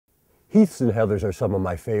Heaths and heathers are some of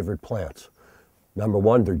my favorite plants. Number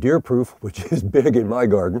one, they're deer-proof, which is big in my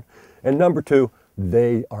garden. And number two,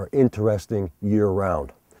 they are interesting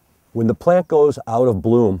year-round. When the plant goes out of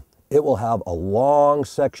bloom, it will have a long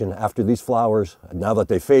section after these flowers. Now that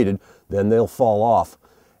they faded, then they'll fall off.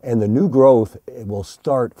 And the new growth, it will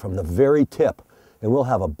start from the very tip, and we'll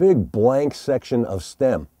have a big blank section of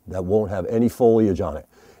stem that won't have any foliage on it.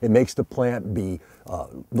 It makes the plant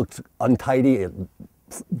looks untidy, it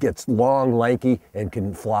gets long, lanky, and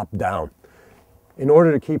can flop down. In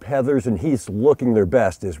order to keep heathers and heaths looking their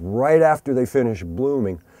best is right after they finish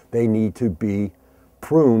blooming, they need to be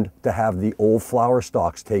pruned to have the old flower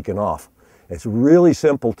stalks taken off. It's really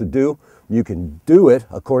simple to do. You can do it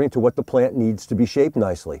according to what the plant needs to be shaped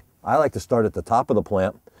nicely. I like to start at the top of the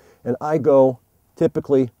plant, and I go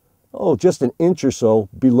typically, just an inch or so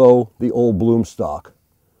below the old bloom stalk.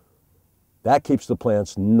 That keeps the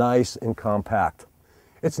plants nice and compact.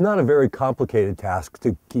 It's not a very complicated task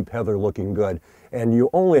to keep heather looking good, and you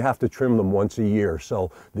only have to trim them once a year,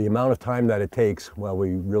 so the amount of time that it takes, well,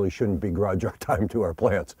 we really shouldn't begrudge our time to our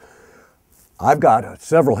plants. I've got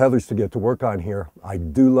several heathers to get to work on here. I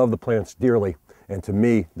do love the plants dearly, and to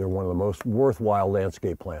me, they're one of the most worthwhile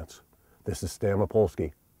landscape plants. This is Stan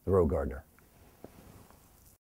Mapolsky, the Road Gardener.